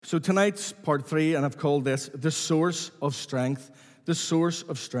So tonight's part 3, and I've called this The Source of Strength. The Source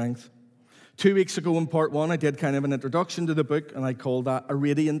of Strength. 2 weeks ago in part 1, I did kind of an introduction to the book, and I called that A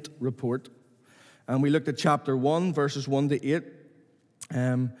Radiant Report. And we looked at chapter 1, verses 1 to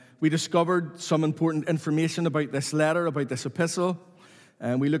 8. We discovered some important information about this letter, about this epistle.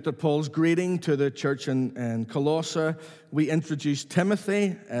 We looked at Paul's greeting to the church in Colossae. We introduced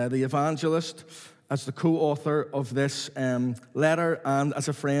Timothy, the evangelist, as the co-author of this letter and as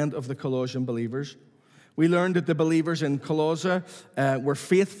a friend of the Colossian believers. We learned that the believers in Colossae were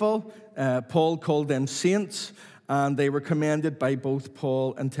faithful. Paul called them saints, and they were commended by both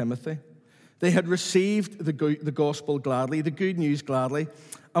Paul and Timothy. They had received the gospel gladly, the good news gladly,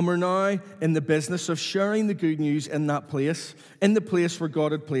 and were now in the business of sharing the good news in that place, in the place where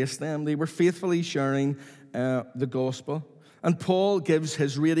God had placed them. They were faithfully sharing the gospel. And Paul gives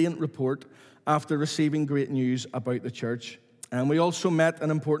his radiant report after receiving great news about the church. And we also met an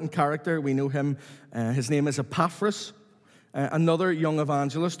important character. We know him. His name is Epaphras, another young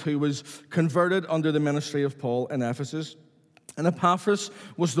evangelist who was converted under the ministry of Paul in Ephesus. And Epaphras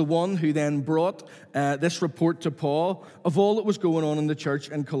was the one who then brought this report to Paul of all that was going on in the church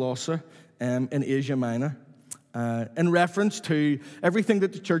in Colossae in Asia Minor, in reference to everything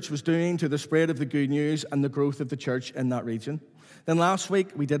that the church was doing, to the spread of the good news and the growth of the church in that region. Then last week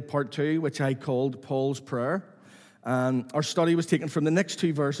we did part 2, which I called Paul's Prayer. And our study was taken from the next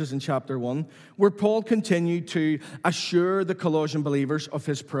 2 verses in chapter 1, where Paul continued to assure the Colossian believers of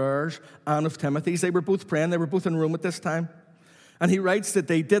his prayers and of Timothy's. They were both praying. They were both in Rome at this time. And he writes that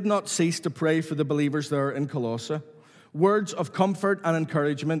they did not cease to pray for the believers there in Colossae. Words of comfort and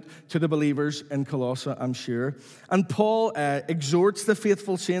encouragement to the believers in Colossae, I'm sure. And Paul exhorts the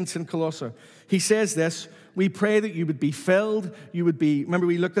faithful saints in Colossae. He says this: we pray that you would be filled, remember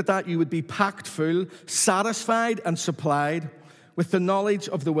we looked at that, you would be packed full, satisfied and supplied with the knowledge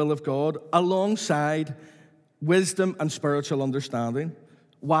of the will of God, alongside wisdom and spiritual understanding.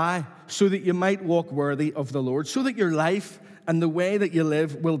 Why? So that you might walk worthy of the Lord, so that your life and the way that you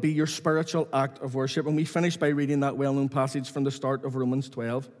live will be your spiritual act of worship. And we finished by reading that well-known passage from the start of Romans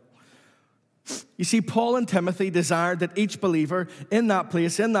 12. You see, Paul and Timothy desired that each believer in that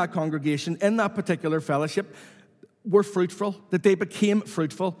place, in that congregation, in that particular fellowship, were fruitful, that they became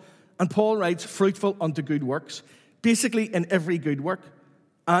fruitful. And Paul writes, fruitful unto good works, basically in every good work.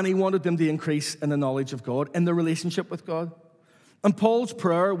 And he wanted them to increase in the knowledge of God, in the relationship with God. And Paul's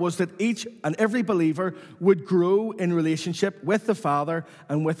prayer was that each and every believer would grow in relationship with the Father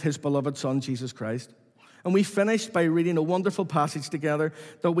and with his beloved Son, Jesus Christ. And we finished by reading a wonderful passage together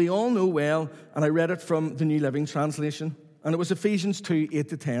that we all know well, and I read it from the New Living Translation. And it was Ephesians 2,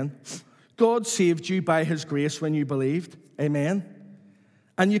 8-10. God saved you by his grace when you believed. Amen.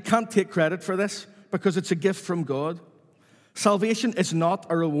 And you can't take credit for this because it's a gift from God. Salvation is not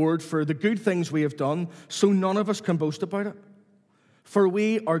a reward for the good things we have done, so none of us can boast about it. For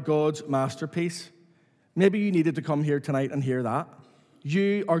we are God's masterpiece. Maybe you needed to come here tonight and hear that.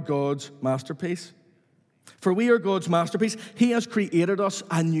 You are God's masterpiece. For we are God's masterpiece. He has created us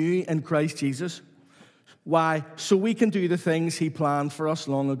anew in Christ Jesus. Why? So we can do the things he planned for us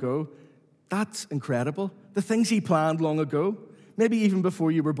long ago. That's incredible. The things he planned long ago, maybe even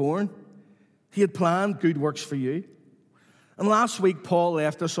before you were born. He had planned good works for you. And last week, Paul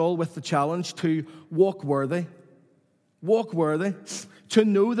left us all with the challenge to walk worthy. Walk worthy, to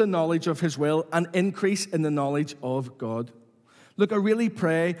know the knowledge of his will and increase in the knowledge of God. Look, I really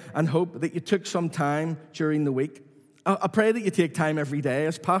pray and hope that you took some time during the week. I pray that you take time every day,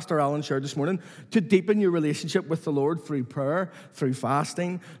 as Pastor Alan shared this morning, to deepen your relationship with the Lord through prayer, through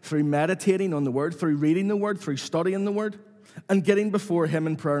fasting, through meditating on the Word, through reading the Word, through studying the Word, and getting before him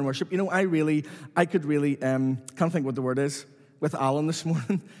in prayer and worship. You know, I could really, can't think what the word is, with Alan this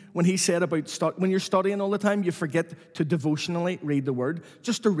morning, when he said about when you're studying all the time, you forget to devotionally read the Word,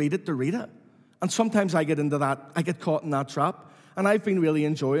 just to read it. And sometimes I get into that, I get caught in that trap. And I've been really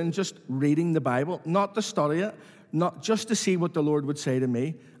enjoying just reading the Bible, not to study it, not just to see what the Lord would say to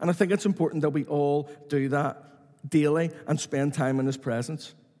me. And I think it's important that we all do that daily and spend time in his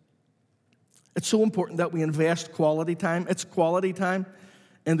presence. It's so important that we invest quality time. It's quality time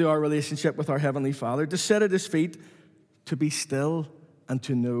into our relationship with our Heavenly Father, to sit at his feet, to be still and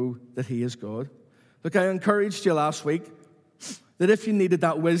to know that he is God. Look, I encouraged you last week that if you needed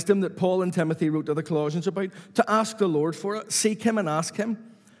that wisdom that Paul and Timothy wrote to the Colossians about, to ask the Lord for it, seek him and ask him.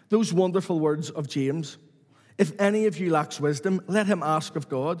 Those wonderful words of James. If any of you lacks wisdom, let him ask of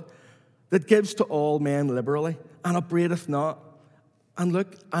God, that gives to all men liberally, and upbraideth not. And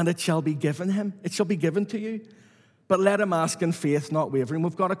look, and it shall be given him. It shall be given to you. But let him ask in faith, not wavering.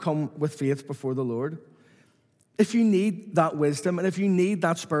 We've got to come with faith before the Lord. If you need that wisdom and if you need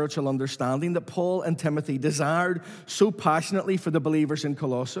that spiritual understanding that Paul and Timothy desired so passionately for the believers in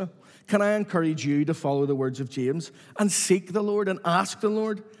Colossae, can I encourage you to follow the words of James and seek the Lord and ask the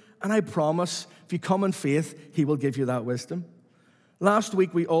Lord? And I promise, if you come in faith, he will give you that wisdom. Last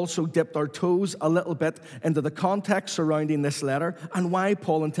week, we also dipped our toes a little bit into the context surrounding this letter and why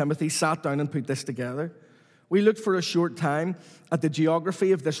Paul and Timothy sat down and put this together. We looked for a short time at the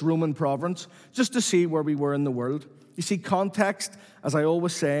geography of this Roman province just to see where we were in the world. You see, context, as I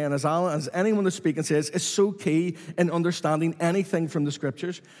always say, and as anyone that's speaking says, is so key in understanding anything from the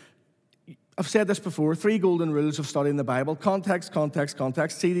Scriptures. I've said this before, 3 golden rules of studying the Bible. Context, context,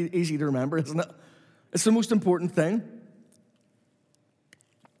 context. It's easy to remember, isn't it? It's the most important thing.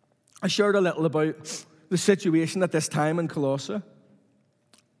 I shared a little about the situation at this time in Colossae.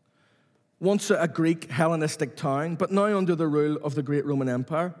 Once a Greek Hellenistic town, but now under the rule of the great Roman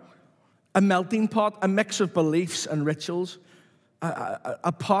Empire. A melting pot, a mix of beliefs and rituals,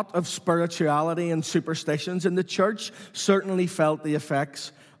 a pot of spirituality and superstitions. And the church certainly felt the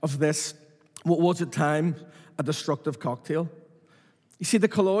effects of this, what was at times a destructive cocktail. You see, the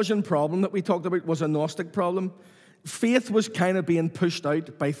Colossian problem that we talked about was a Gnostic problem. Faith was kind of being pushed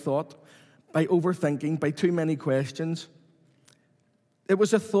out by thought, by overthinking, by too many questions. It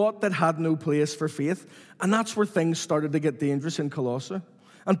was a thought that had no place for faith, and that's where things started to get dangerous in Colossae.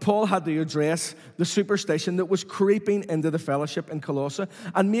 And Paul had to address the superstition that was creeping into the fellowship in Colossae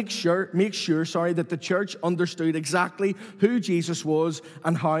and make sure that the church understood exactly who Jesus was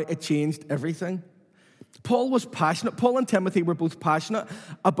and how it changed everything. Paul was passionate. Paul and Timothy were both passionate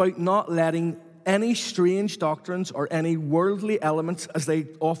about not letting any strange doctrines or any worldly elements, as they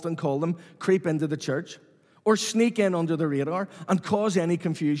often call them, creep into the church or sneak in under the radar and cause any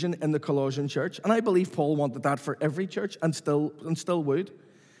confusion in the Colossian church. And I believe Paul wanted that for every church and still would.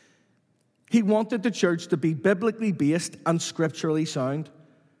 He wanted the church to be biblically based and scripturally sound.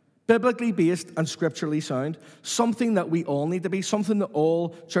 Biblically based and scripturally sound. Something that we all need to be, something that all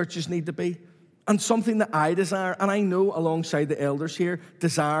churches need to be, and something that I desire, and I know alongside the elders here,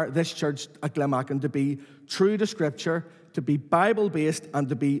 desire this church at Glenmachan to be true to Scripture, to be Bible-based, and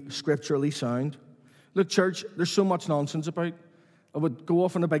to be scripturally sound. Look, church, there's so much nonsense about. I would go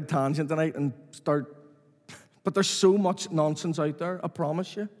off on a big tangent tonight and start, but there's so much nonsense out there, I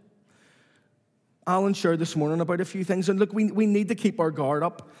promise you. Alan shared this morning about a few things, and look, we need to keep our guard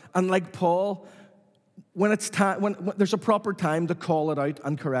up. And like Paul, when it's time, when there's a proper time to call it out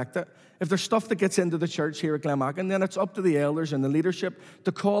and correct it. If there's stuff that gets into the church here at Glenmachan, then it's up to the elders and the leadership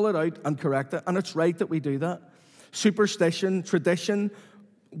to call it out and correct it, and it's right that we do that. Superstition, tradition,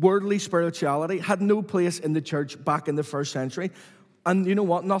 worldly spirituality had no place in the church back in the first century. And you know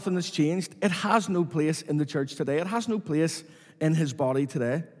what? Nothing has changed. It has no place in the church today. It has no place in his body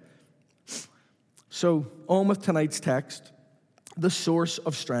today. So, on with tonight's text, the source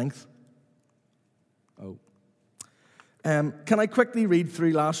of strength. Can I quickly read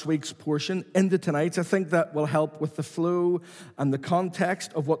through last week's portion into tonight's? I think that will help with the flow and the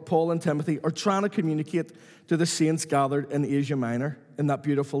context of what Paul and Timothy are trying to communicate to the saints gathered in Asia Minor, in that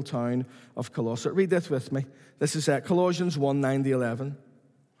beautiful town of Colossae. Read this with me. This is Colossians 1, 9-11.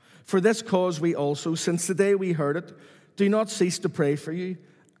 For this cause we also, since the day we heard it, do not cease to pray for you,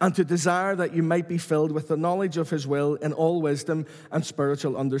 and to desire that you might be filled with the knowledge of his will in all wisdom and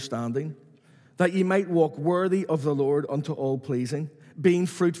spiritual understanding, that ye might walk worthy of the Lord unto all pleasing, being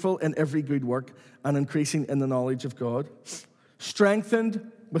fruitful in every good work and increasing in the knowledge of God,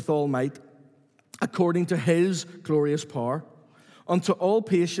 strengthened with all might, according to his glorious power, unto all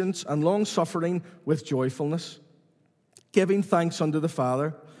patience and long-suffering with joyfulness, giving thanks unto the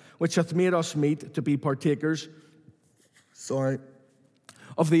Father, which hath made us meet to be partakers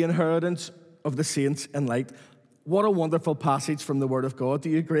of the inheritance of the saints in light. What a wonderful passage from the Word of God. Do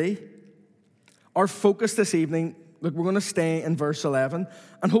you agree? Our focus this evening, look, we're going to stay in verse 11,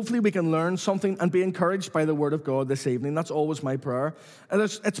 and hopefully we can learn something and be encouraged by the Word of God this evening. That's always my prayer. And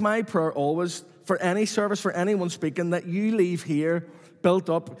it's my prayer always for any service, for anyone speaking, that you leave here built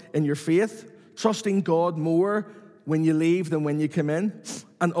up in your faith, trusting God more when you leave than when you come in,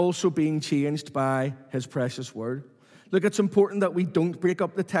 and also being changed by his precious Word. Look, it's important that we don't break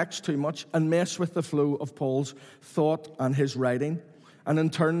up the text too much and mess with the flow of Paul's thought and his writing, and in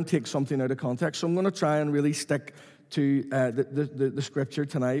turn take something out of context. So I'm going to try and really stick to the scripture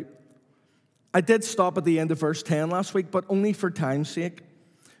tonight. I did stop at the end of verse 10 last week, but only for time's sake.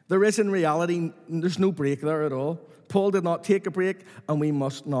 There is, in reality, there's no break there at all. Paul did not take a break, and we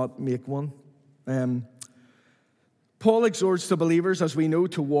must not make one. Paul exhorts the believers, as we know,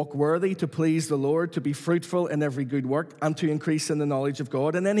 to walk worthy, to please the Lord, to be fruitful in every good work, and to increase in the knowledge of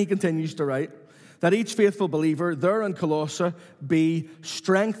God. And then he continues to write that each faithful believer there in Colossae be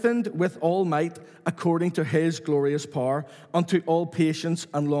strengthened with all might according to his glorious power, unto all patience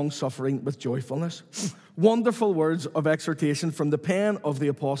and long-suffering with joyfulness. Wonderful words of exhortation from the pen of the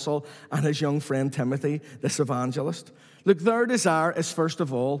apostle and his young friend Timothy, this evangelist. Look, their desire is, first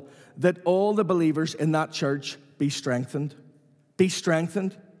of all, that all the believers in that church be strengthened. Be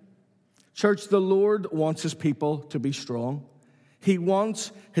strengthened. Church, the Lord wants his people to be strong. He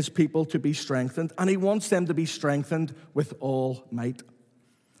wants his people to be strengthened, and he wants them to be strengthened with all might.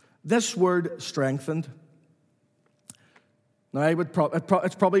 This word strengthened, now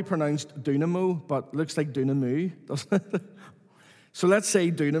it's probably pronounced dynamo, but it looks like dynamo, doesn't it? So let's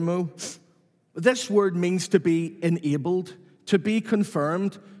say dynamo. This word means to be enabled, to be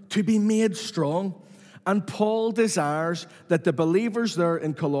confirmed, to be made strong. And Paul desires that the believers there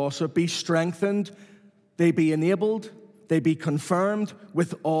in Colossae be strengthened, they be enabled, they be confirmed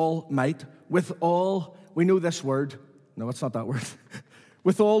with all might, with all, we know this word. No, it's not that word.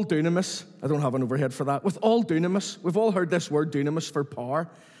 With all dunamis. I don't have an overhead for that. With all dunamis. We've all heard this word dunamis for power.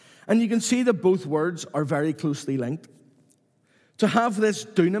 And you can see that both words are very closely linked. To have this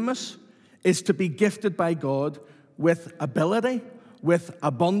dunamis is to be gifted by God with ability, with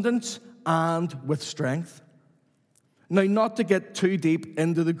abundance, and with strength. Now, not to get too deep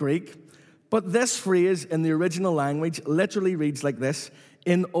into the Greek, but this phrase in the original language literally reads like this: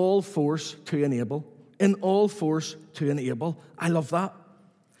 in all force to enable. In all force to enable. I love that.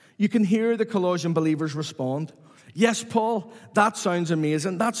 You can hear the Colossian believers respond. Yes, Paul, that sounds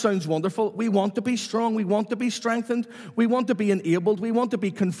amazing. That sounds wonderful. We want to be strong. We want to be strengthened. We want to be enabled. We want to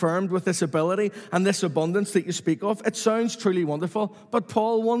be confirmed with this ability and this abundance that you speak of. It sounds truly wonderful. But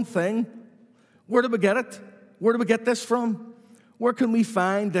Paul, one thing, where do we get it? Where do we get this from? Where can we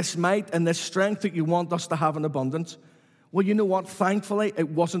find this might and this strength that you want us to have in abundance? Well, you know what? Thankfully, it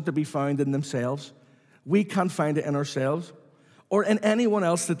wasn't to be found in themselves. We can't find it in ourselves or in anyone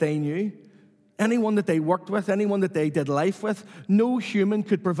else that they knew. Anyone that they worked with, anyone that they did life with, no human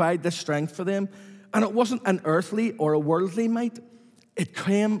could provide this strength for them. And it wasn't an earthly or a worldly might. It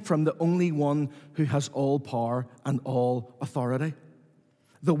came from the only one who has all power and all authority,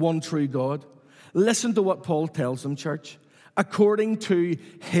 the one true God. Listen to what Paul tells them, church. According to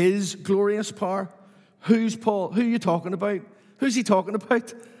his glorious power. Who's Paul? Who are you talking about? Who's he talking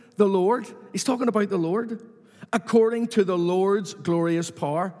about? The Lord. He's talking about the Lord. According to the Lord's glorious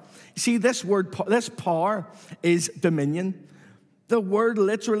power. You see, this word, this power is dominion. The word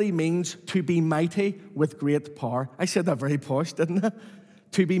literally means to be mighty with great power. I said that very posh, didn't I?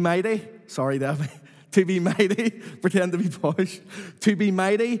 To be mighty. Sorry, Debbie. To be mighty. Pretend to be posh. To be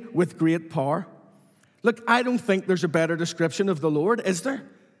mighty with great power. Look, I don't think there's a better description of the Lord, is there?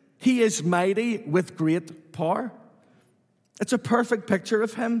 He is mighty with great power. It's a perfect picture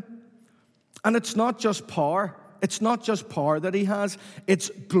of him. And it's not just power. It's not just power that he has. It's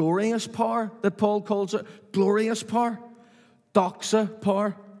glorious power that Paul calls it. Glorious power. Doxa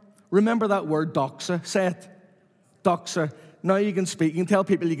power. Remember that word doxa? Say it. Doxa. Now you can speak. You can tell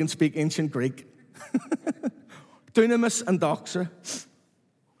people you can speak ancient Greek. Dunamis and doxa.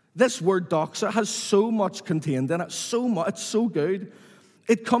 This word doxa has so much contained in it. So much. It's so good.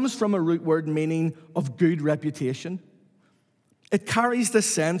 It comes from a root word meaning of good reputation. It carries the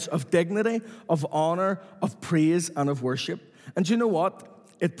sense of dignity, of honor, of praise, and of worship. And you know what?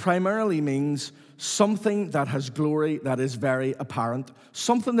 It primarily means something that has glory that is very apparent,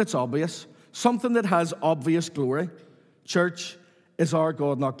 something that's obvious, something that has obvious glory. Church, is our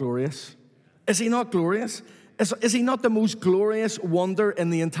God not glorious? Is he not glorious? Is he not the most glorious wonder in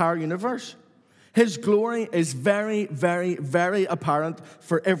the entire universe? His glory is very, very, very apparent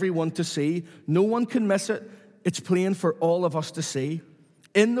for everyone to see. No one can miss it. It's plain for all of us to see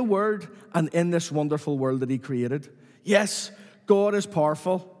in the Word and in this wonderful world that he created. Yes, God is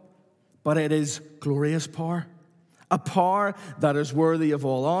powerful, but it is glorious power. A power that is worthy of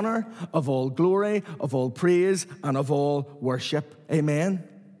all honor, of all glory, of all praise, and of all worship. Amen.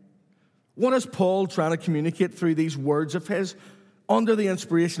 What is Paul trying to communicate through these words of his under the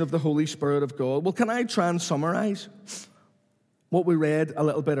inspiration of the Holy Spirit of God? Well, can I try and summarize what we read a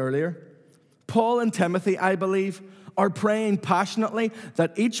little bit earlier? Paul and Timothy, I believe, are praying passionately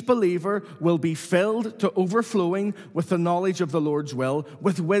that each believer will be filled to overflowing with the knowledge of the Lord's will,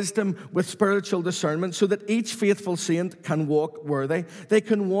 with wisdom, with spiritual discernment, so that each faithful saint can walk worthy. They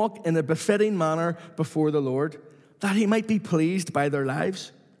can walk in a befitting manner before the Lord, that he might be pleased by their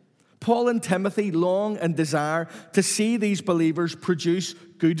lives. Paul and Timothy long and desire to see these believers produce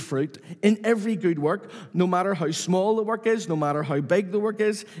good fruit in every good work, no matter how small the work is, no matter how big the work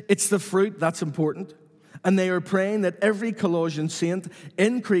is. It's the fruit that's important. And they are praying that every Colossian saint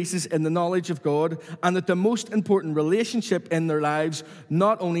increases in the knowledge of God and that the most important relationship in their lives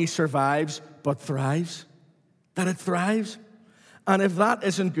not only survives, but thrives. That it thrives. And if that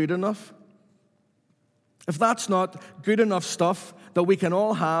isn't good enough, if that's not good enough stuff that we can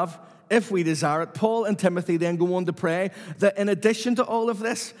all have if we desire it, Paul and Timothy then go on to pray that in addition to all of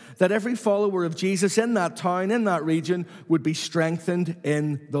this, that every follower of Jesus in that town, in that region, would be strengthened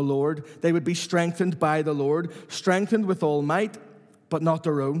in the Lord. They would be strengthened by the Lord, strengthened with all might, but not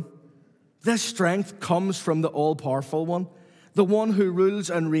their own. This strength comes from the all-powerful one, the one who rules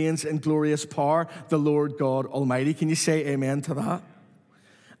and reigns in glorious power, the Lord God Almighty. Can you say amen to that?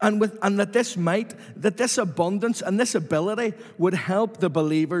 And that this might, that this abundance and this ability would help the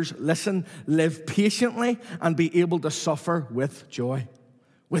believers, listen, live patiently and be able to suffer with joy,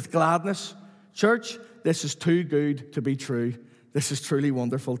 with gladness. Church, this is too good to be true. This is truly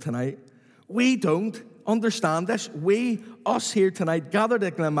wonderful tonight. We don't understand this. We, us here tonight, gathered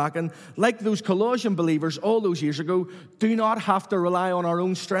at Glenmachan, like those Colossian believers all those years ago, do not have to rely on our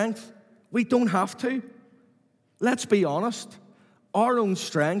own strength. We don't have to. Let's be honest. Our own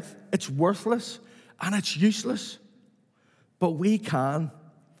strength, it's worthless and it's useless. But we can,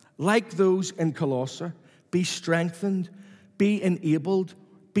 like those in Colossae, be strengthened, be enabled,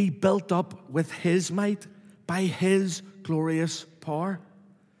 be built up with His might by His glorious power.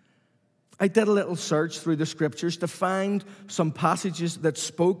 I did a little search through the scriptures to find some passages that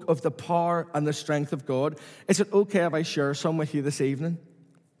spoke of the power and the strength of God. Is it okay if I share some with you this evening?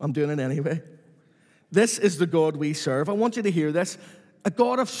 I'm doing it anyway. This is the God we serve. I want you to hear this. A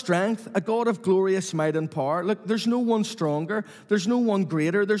God of strength, a God of glorious might and power. Look, there's no one stronger. There's no one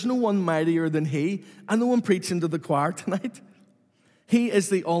greater. There's no one mightier than He. I know I'm preaching to the choir tonight. He is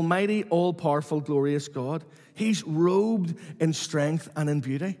the almighty, all-powerful, glorious God. He's robed in strength and in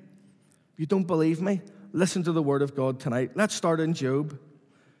beauty. If you don't believe me, listen to the word of God tonight. Let's start in Job.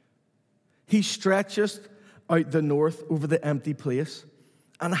 He stretcheth out the north over the empty place,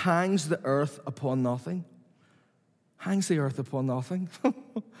 and hangs the earth upon nothing. Hangs the earth upon nothing.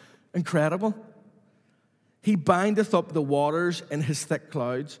 Incredible. He bindeth up the waters in His thick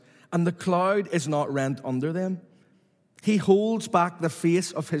clouds, and the cloud is not rent under them. He holds back the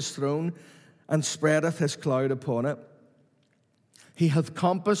face of His throne, and spreadeth His cloud upon it. He hath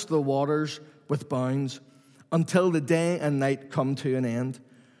compassed the waters with bounds, until the day and night come to an end.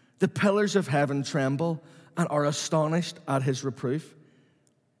 The pillars of heaven tremble, and are astonished at His reproof.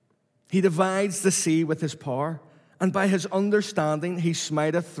 He divides the sea with His power, and by His understanding He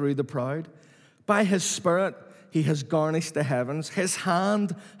smiteth through the proud. By His Spirit He has garnished the heavens. His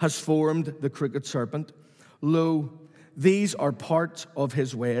hand has formed the crooked serpent. Lo, these are parts of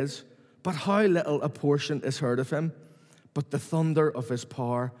His ways, but how little a portion is heard of Him. But the thunder of His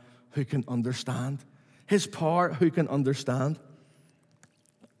power, who can understand? His power, who can understand?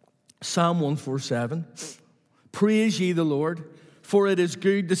 Psalm 147, praise ye the Lord. For it is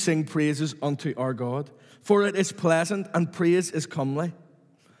good to sing praises unto our God. For it is pleasant, and praise is comely.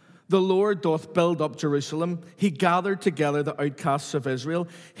 The Lord doth build up Jerusalem. He gathered together the outcasts of Israel.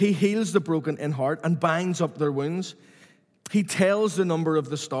 He heals the broken in heart, and binds up their wounds. He tells the number of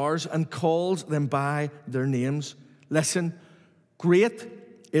the stars, and calls them by their names. Listen, great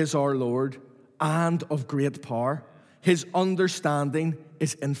is our Lord, and of great power. His understanding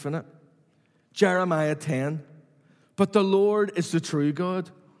is infinite. Jeremiah 10, but the Lord is the true God.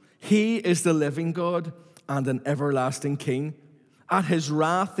 He is the living God and an everlasting King. At His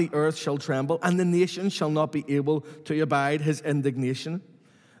wrath the earth shall tremble, and the nations shall not be able to abide His indignation.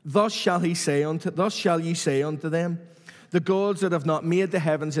 Thus shall ye say unto them, the gods that have not made the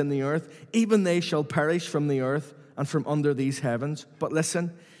heavens and the earth, even they shall perish from the earth and from under these heavens. But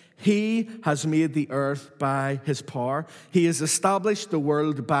listen, He has made the earth by His power. He has established the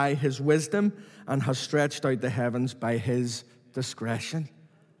world by His wisdom, and has stretched out the heavens by His discretion.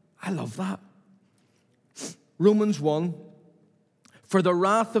 I love that. Romans 1, for the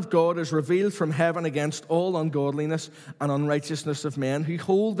wrath of God is revealed from heaven against all ungodliness and unrighteousness of men who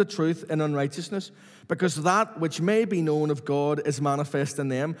hold the truth in unrighteousness, because that which may be known of God is manifest in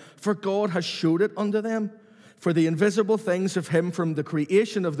them, for God has showed it unto them. For the invisible things of Him from the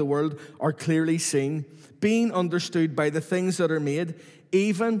creation of the world are clearly seen, being understood by the things that are made,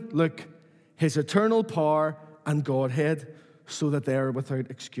 even, look, His eternal power and Godhead, so that they are without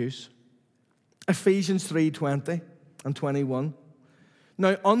excuse. Ephesians 3:20 and 21.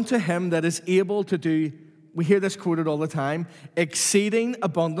 Now unto Him that is able to do, we hear this quoted all the time, exceeding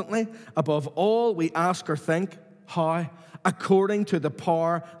abundantly above all we ask or think. How? According to the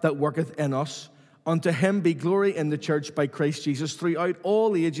power that worketh in us. Unto Him be glory in the church by Christ Jesus throughout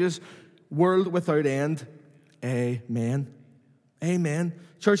all ages, world without end. Amen. Amen.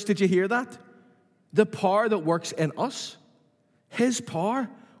 Church, did you hear that? The power that works in us, his power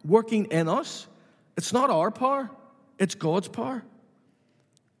working in us. It's not our power, it's God's power.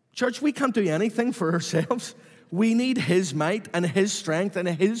 Church, we can't do anything for ourselves. We need his might and his strength and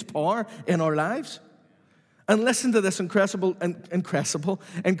his power in our lives. And listen to this incredible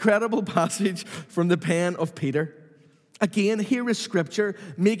passage from the pen of Peter. Again, here is Scripture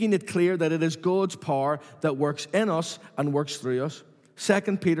making it clear that it is God's power that works in us and works through us.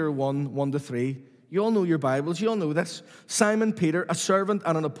 2 Peter 1:1-3. You all know your Bibles. You all know this. Simon Peter, a servant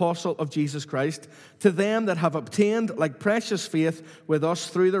and an apostle of Jesus Christ, to them that have obtained like precious faith with us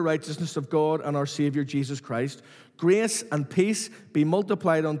through the righteousness of God and our Savior Jesus Christ, grace and peace be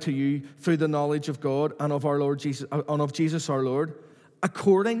multiplied unto you through the knowledge of God and of our Lord Jesus, and of Jesus our Lord,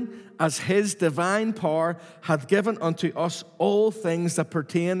 according as his divine power hath given unto us all things that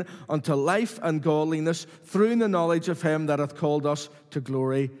pertain unto life and godliness through the knowledge of him that hath called us to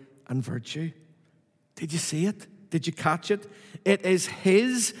glory and virtue. Did you see it? Did you catch it? It is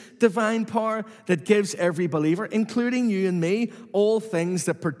his divine power that gives every believer, including you and me, all things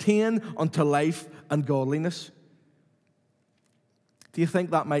that pertain unto life and godliness. Do you think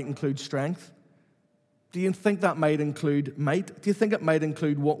that might include strength? Do you think that might include might? Do you think it might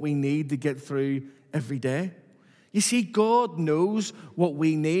include what we need to get through every day? You see, God knows what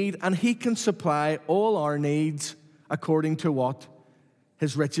we need, and he can supply all our needs according to what?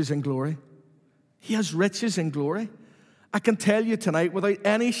 His riches and glory. He has riches and glory. I can tell you tonight, without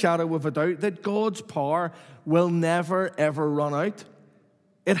any shadow of a doubt, that God's power will never, ever run out.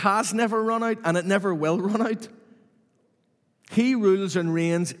 It has never run out, and it never will run out. He rules and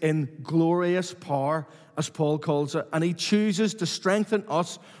reigns in glorious power, as Paul calls it, and he chooses to strengthen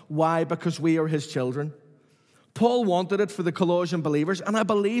us. Why? Because we are his children. Paul wanted it for the Colossian believers, and I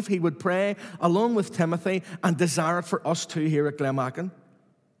believe he would pray along with Timothy and desire it for us too here at Glenmachan.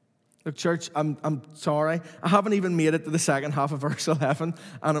 Look, church, I'm sorry. I haven't even made it to the second half of verse 11,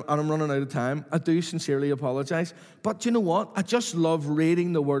 and I'm running out of time. I do sincerely apologize. But you know what? I just love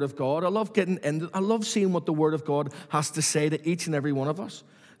reading the Word of God. I love seeing what the Word of God has to say to each and every one of us.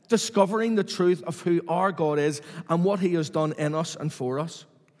 Discovering the truth of who our God is and what he has done in us and for us.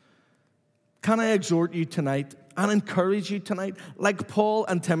 Can I exhort you tonight and encourage you tonight, like Paul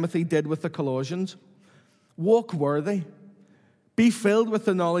and Timothy did with the Colossians? Walk worthy. Be filled with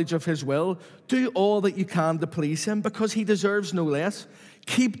the knowledge of his will. Do all that you can to please him, because he deserves no less.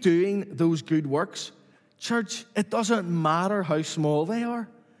 Keep doing those good works. Church, it doesn't matter how small they are.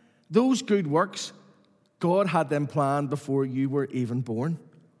 Those good works, God had them planned before you were even born.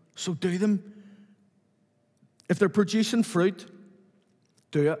 So do them. If they're producing fruit,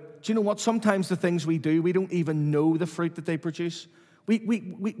 do it. Do you know what? Sometimes the things we do, we don't even know the fruit that they produce.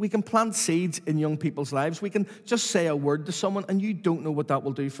 We can plant seeds in young people's lives. We can just say a word to someone and you don't know what that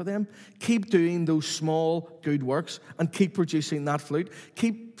will do for them. Keep doing those small good works and keep producing that fruit.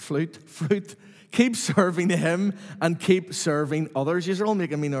 Keep serving him and keep serving others. You're all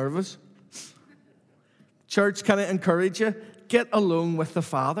making me nervous. Church, can I encourage you? Get alone with the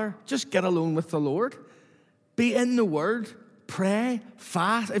Father. Just get alone with the Lord. Be in the Word. Pray.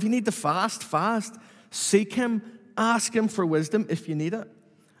 Fast. If you need to fast, fast. Seek him. Ask him for wisdom if you need it.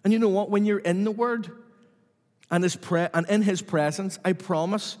 And you know what? When you're in the Word and in his presence, I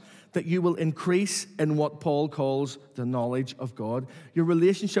promise that you will increase in what Paul calls the knowledge of God. Your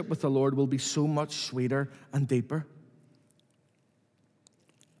relationship with the Lord will be so much sweeter and deeper.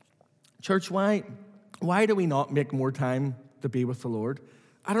 Church, why do we not make more time to be with the Lord?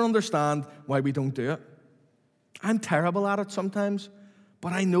 I don't understand why we don't do it. I'm terrible at it sometimes,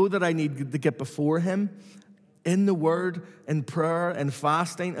 but I know that I need to get before him in the Word, in prayer, and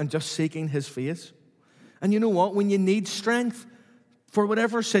fasting, and just seeking his face. And you know what? When you need strength for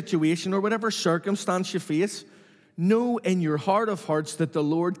whatever situation or whatever circumstance you face, know in your heart of hearts that the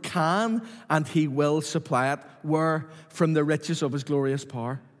Lord can and he will supply it. Where? From the riches of his glorious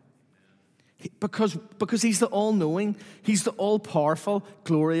power. Because he's the all-knowing, he's the all-powerful,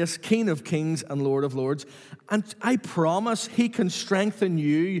 glorious King of kings and Lord of lords. And I promise he can strengthen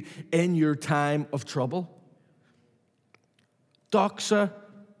you in your time of trouble. Doxa,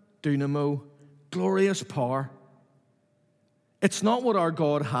 dynamo, glorious power. It's not what our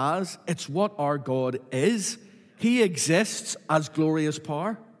God has, it's what our God is. He exists as glorious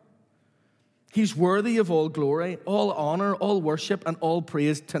power. He's worthy of all glory, all honor, all worship, and all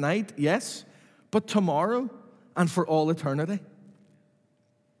praise tonight, yes, but tomorrow and for all eternity.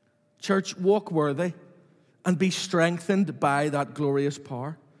 Church, walk worthy and be strengthened by that glorious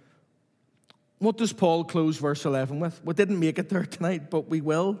power. What does Paul close verse 11 with? We didn't make it there tonight, but we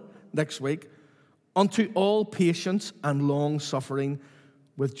will next week. Unto all patience and long suffering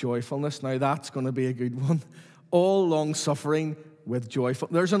with joyfulness. Now that's going to be a good one. All long suffering with joyful.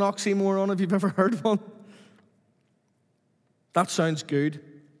 There's an oxymoron if you've ever heard one. That sounds good.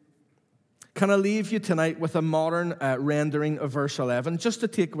 Can I leave you tonight with a modern rendering of verse 11, just to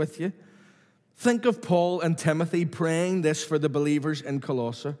take with you? Think of Paul and Timothy praying this for the believers in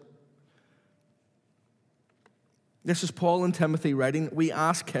Colossae. This is Paul and Timothy writing. We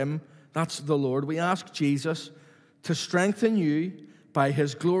ask him, that's the Lord, we ask Jesus to strengthen you by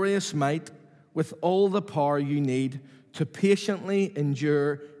his glorious might with all the power you need to patiently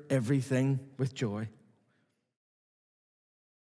endure everything with joy.